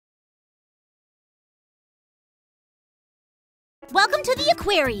Welcome to the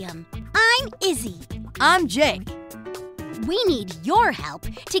aquarium. I'm Izzy. I'm Jake. We need your help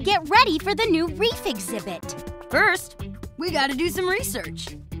to get ready for the new reef exhibit. First, we gotta do some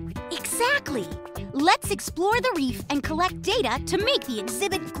research. Exactly. Let's explore the reef and collect data to make the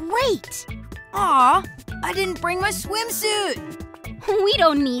exhibit great. Aw, I didn't bring my swimsuit. We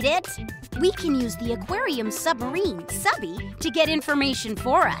don't need it. We can use the aquarium submarine, Subby, to get information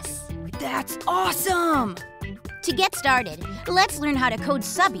for us. That's awesome! To get started, let's learn how to code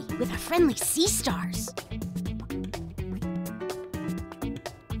Subby with our friendly sea stars.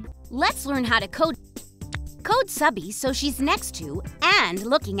 Let's learn how to code Subby so she's next to and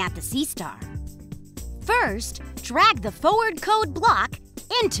looking at the sea star. First, drag the forward code block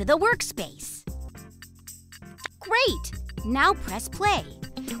into the workspace. Great! Now press play.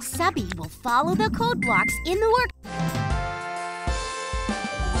 Subby will follow the code blocks in the work.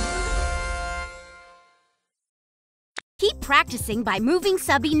 Keep practicing by moving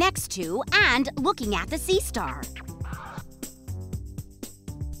Subby next to and looking at the sea star.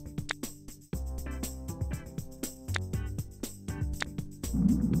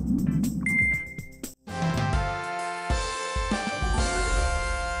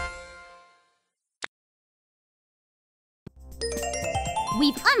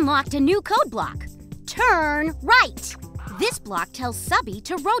 We've unlocked a new code block. Turn right. This block tells Subby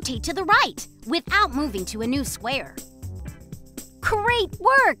to rotate to the right without moving to a new square. Great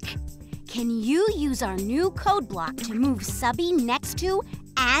work! Can you use our new code block to move Subby next to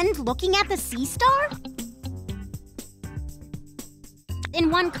and looking at the sea star? In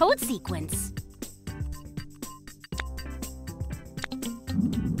one code sequence.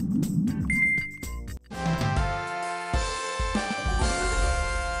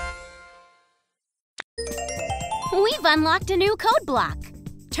 We've unlocked a new code block.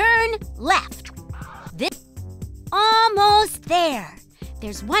 Turn left. Almost there.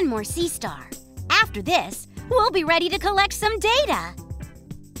 There's one more sea star. After this, we'll be ready to collect some data.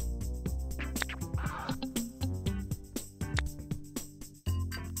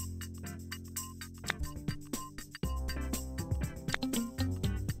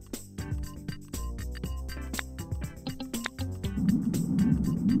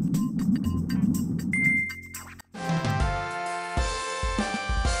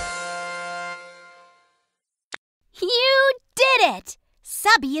 You did it!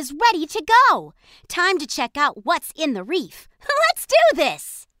 Subby is ready to go. Time to check out what's in the reef. Let's do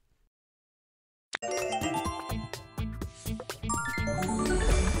this!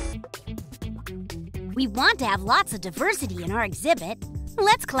 We want to have lots of diversity in our exhibit.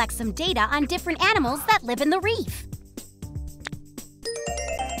 Let's collect some data on different animals that live in the reef.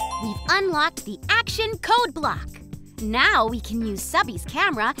 We've unlocked the action code block. Now we can use Subby's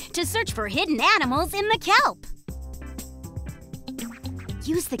camera to search for hidden animals in the kelp.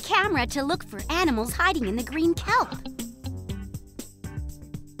 Use the camera to look for animals hiding in the green kelp.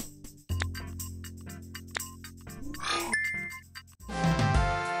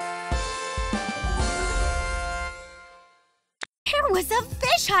 There was a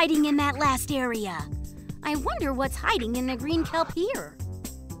fish hiding in that last area. I wonder what's hiding in the green kelp here.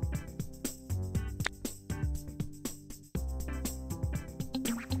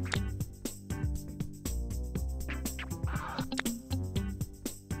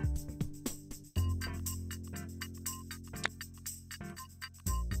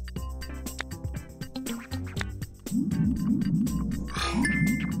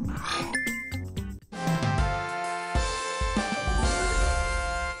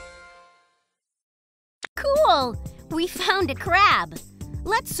 Cool! We found a crab.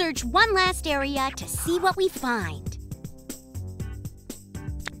 Let's search one last area to see what we find.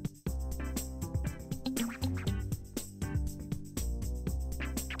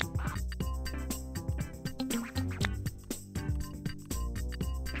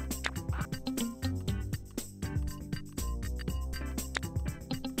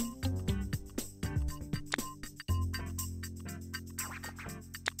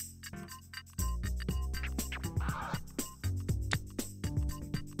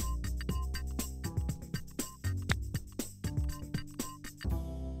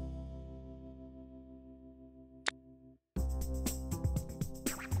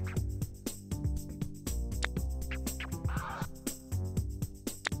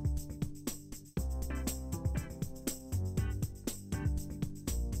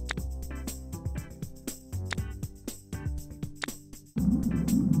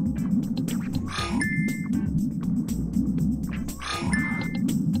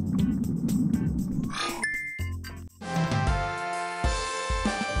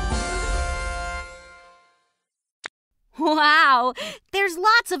 Wow, there's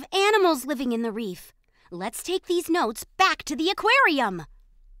lots of animals living in the reef. Let's take these notes back to the aquarium.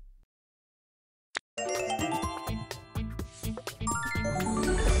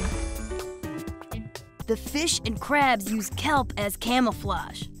 The fish and crabs use kelp as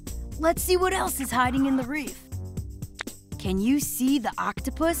camouflage. Let's see what else is hiding in the reef. Can you see the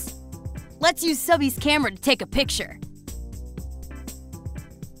octopus? Let's use Subby's camera to take a picture.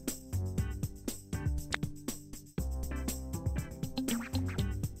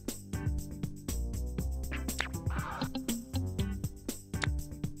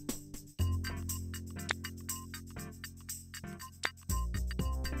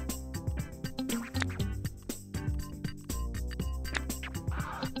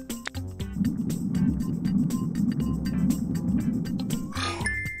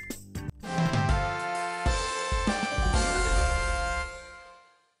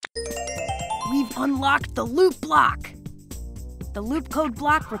 We've unlocked the loop block. The loop code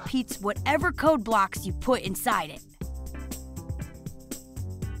block repeats whatever code blocks you put inside it.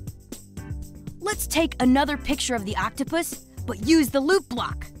 Let's take another picture of the octopus, but use the loop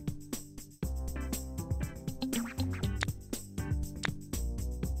block.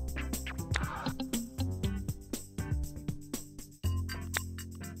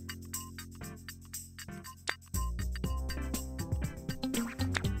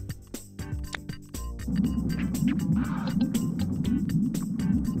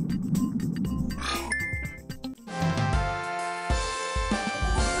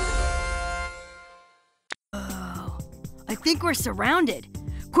 I think we're surrounded.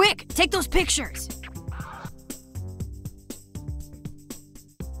 Quick, take those pictures.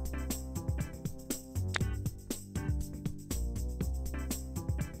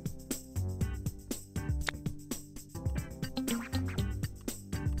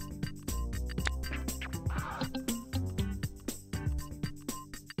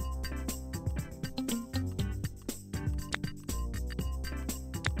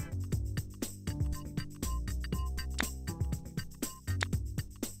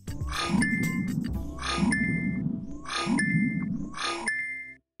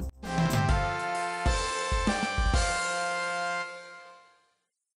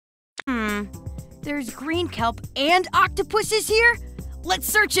 There's green kelp and octopuses here? Let's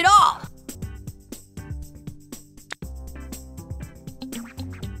search it all!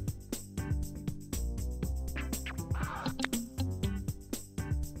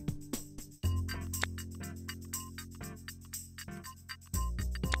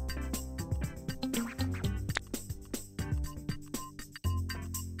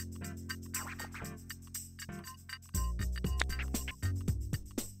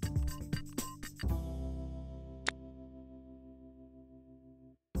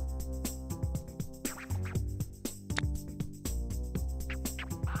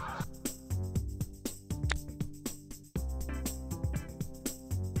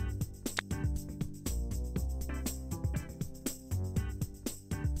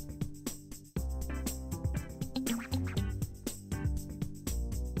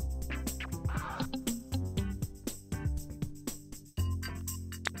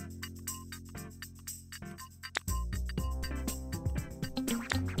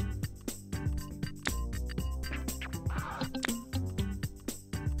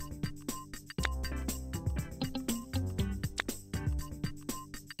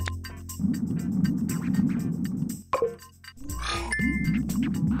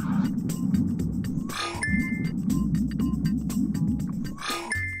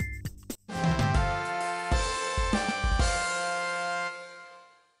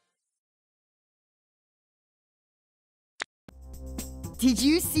 Did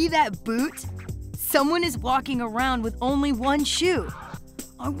you see that boot? Someone is walking around with only one shoe.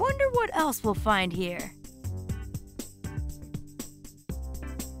 I wonder what else we'll find here.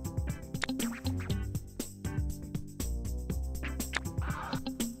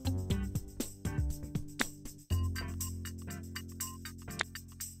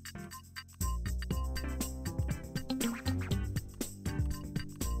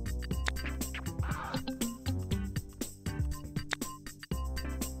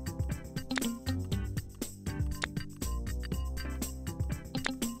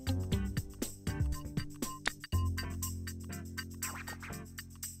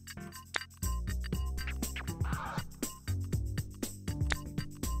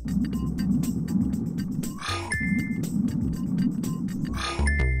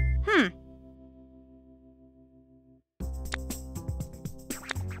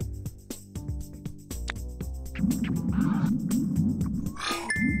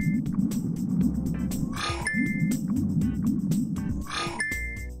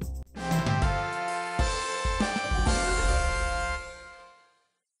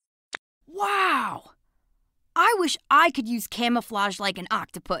 I could use camouflage like an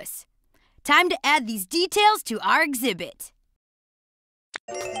octopus. Time to add these details to our exhibit.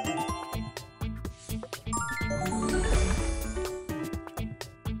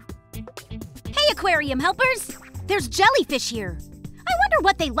 Hey, aquarium helpers! There's jellyfish here. I wonder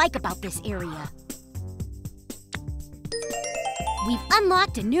what they like about this area. We've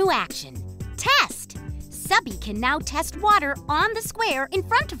unlocked a new action. Test! Subby can now test water on the square in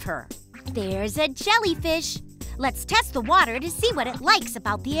front of her. There's a jellyfish. Let's test the water to see what it likes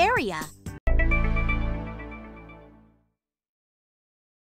about the area.